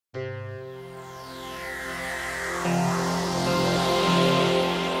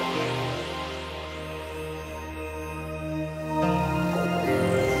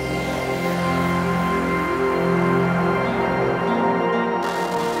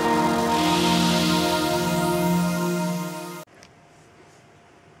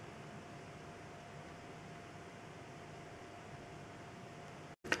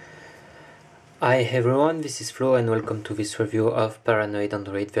Hi everyone, this is Flo and welcome to this review of Paranoid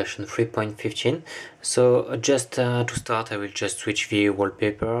Android version 3.15. So just to start, I will just switch the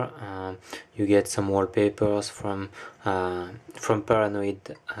wallpaper. You get some wallpapers from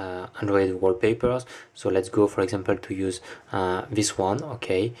Paranoid Android wallpapers. So let's go, for example, to use this one.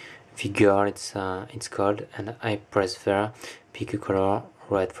 Okay, the girl it's called, and I press there, pick a color,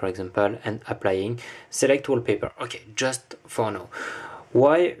 red for example, and applying, select wallpaper. Okay, just for now.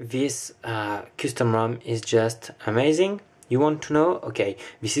 Why this custom ROM is just amazing? You want to know? Okay,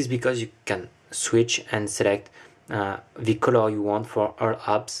 this is because you can switch and select the color you want for all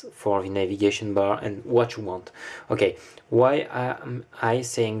apps, for the navigation bar and what you want. Okay, why am I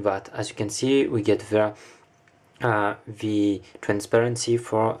saying that? As you can see, we get there the transparency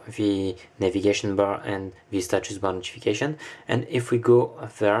for the navigation bar and the status bar notification, and if we go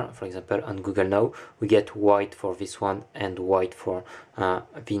there, for example on Google Now, we get white for this one and white for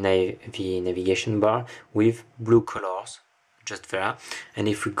the navigation bar with blue colors just there. And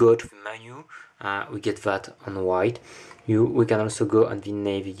if we go to the menu, we get that on white. We can also go on the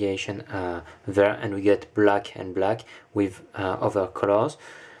navigation there, and we get black and black with other colors.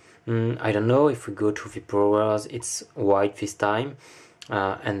 I don't know, if we go to the powers, it's white this time,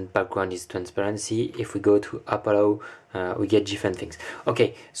 and background is transparency. If we go to Apollo, we get different things.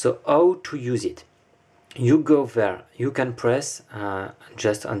 Okay, so how to use it? You go there, you can press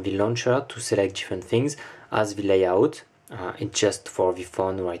just on the launcher to select different things as the layout. It's just for the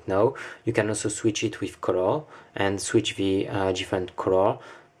phone right now. You can also switch it with color and switch the different color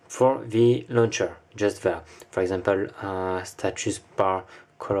for the launcher just there. For example, status bar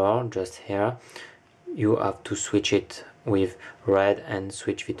color just here, you have to switch it with red and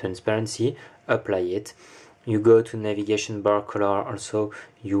switch the transparency, apply it. You go to navigation bar color, also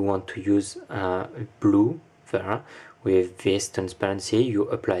you want to use blue there with this transparency, you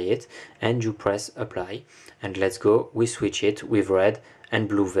apply it and you press apply, and let's go, we switch it with red and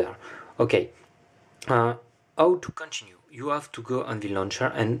blue there. Okay, how to continue? You have to go on the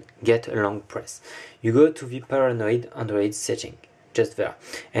launcher and get a long press. You go to the Paranoid Android setting just there,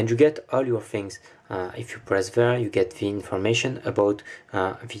 and you get all your things. If you press there, you get the information about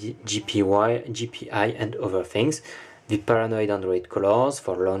the GPI and other things, the Paranoid Android colors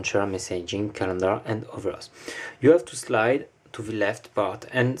for launcher, messaging, calendar and others. You have to slide to the left part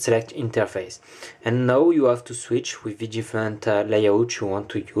and select interface, and now you have to switch with the different layout you want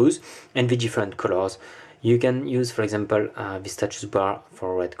to use and the different colors. You can use, for example, the status bar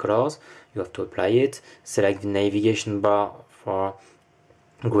for red colors. You have to apply it, select the navigation bar for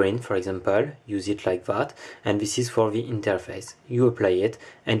green, for example, use it like that, and this is for the interface. You apply it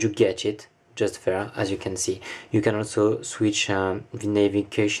and you get it just there, as you can see. You can also switch the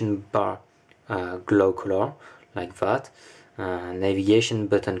navigation bar glow color like that, navigation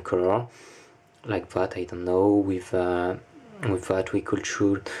button color like that. I don't know, with that we could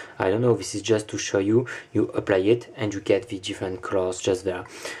choose, I don't know, this is just to show you. You apply it and you get the different colors just there.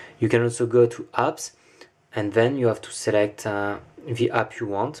 You can also go to apps, and then you have to select the app you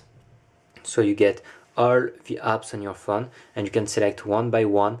want, so you get all the apps on your phone, and you can select one by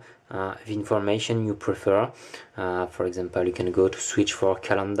one the information you prefer. For example, you can go to switch for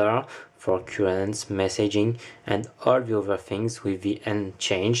calendar, for currents, messaging and all the other things with the end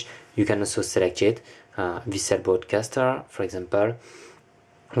change. You can also select it, the cell broadcaster, for example.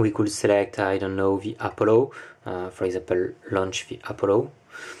 We could select, I don't know, the Apollo, for example, launch the Apollo.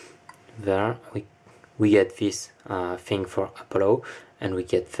 There we get this thing for Apollo, and we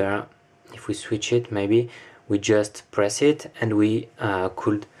get there. If we switch it, maybe we just press it and we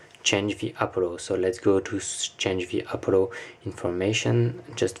could change the Apollo. So let's go to change the Apollo information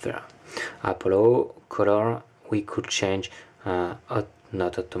just there. Apollo color, we could change not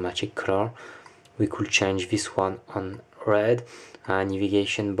automatic color, we could change this one on red.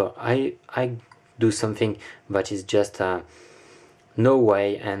 Navigation bar, I do something that is just no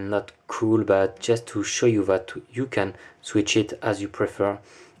way and not cool, but just to show you that you can switch it as you prefer,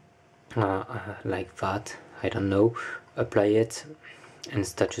 like that. I don't know, apply it, and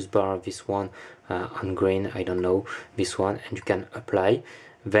status bar, this one on green, I don't know, this one, and you can apply.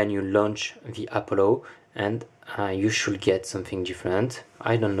 Then you launch the Apollo and you should get something different.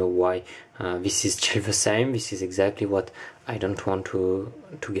 I don't know why this is still the same. This is exactly what I don't want to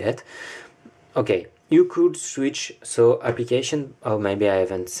get. Okay, you could switch, so application, or maybe I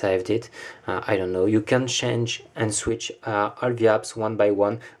haven't saved it, I don't know. You can change and switch all the apps one by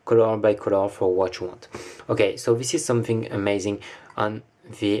one, color by color, for what you want. Okay, so this is something amazing on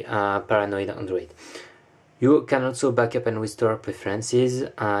the Paranoid Android. You can also backup and restore preferences.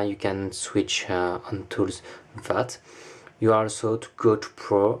 You can switch on tools that. you are also to go to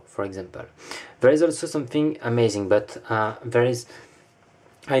Pro, for example. There is also something amazing, but there is,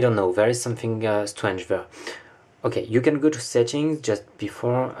 I don't know, there is something strange there. Okay, you can go to settings just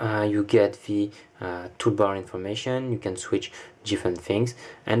before you get the toolbar information. You can switch different things,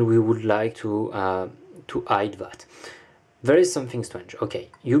 and we would like to hide that. There is something strange. Okay,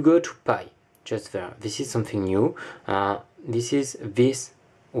 you go to Pi, just there. This is something new. This is this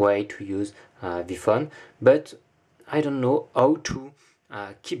way to use the phone, but I don't know how to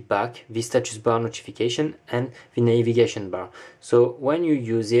keep back the status bar notification and the navigation bar. So when you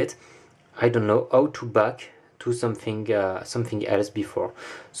use it, I don't know how to back to something something else before.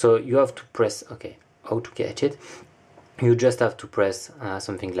 So you have to press, okay, how to get it? You just have to press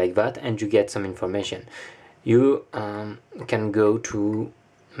something like that, and you get some information. You can go to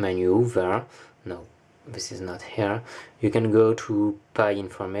menu there. No, this is not here. You can go to Pi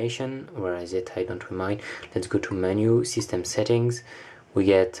information. Where is it? I don't remind. Let's go to menu, system settings. We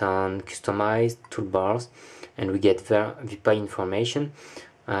get customized toolbars, and we get there the Pi information,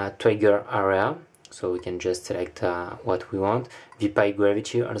 trigger area. So we can just select what we want. The Pi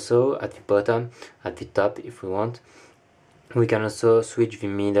gravity also at the bottom, at the top if we want. We can also switch the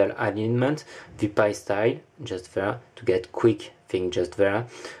middle alignment, the Pi style, just there, to get quick thing just there,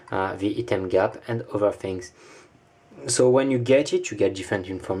 the item gap and other things. So when you get it, you get different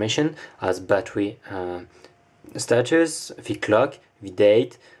information as battery status, the clock, the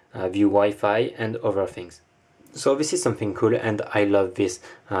date, the Wi-Fi and other things. So this is something cool, and I love this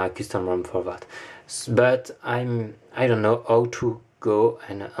custom ROM for that. But I don't know how to go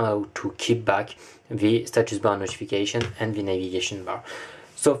and how to keep back the status bar notification and the navigation bar.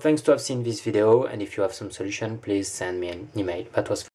 So thanks to have seen this video, and if you have some solution, please send me an email. That was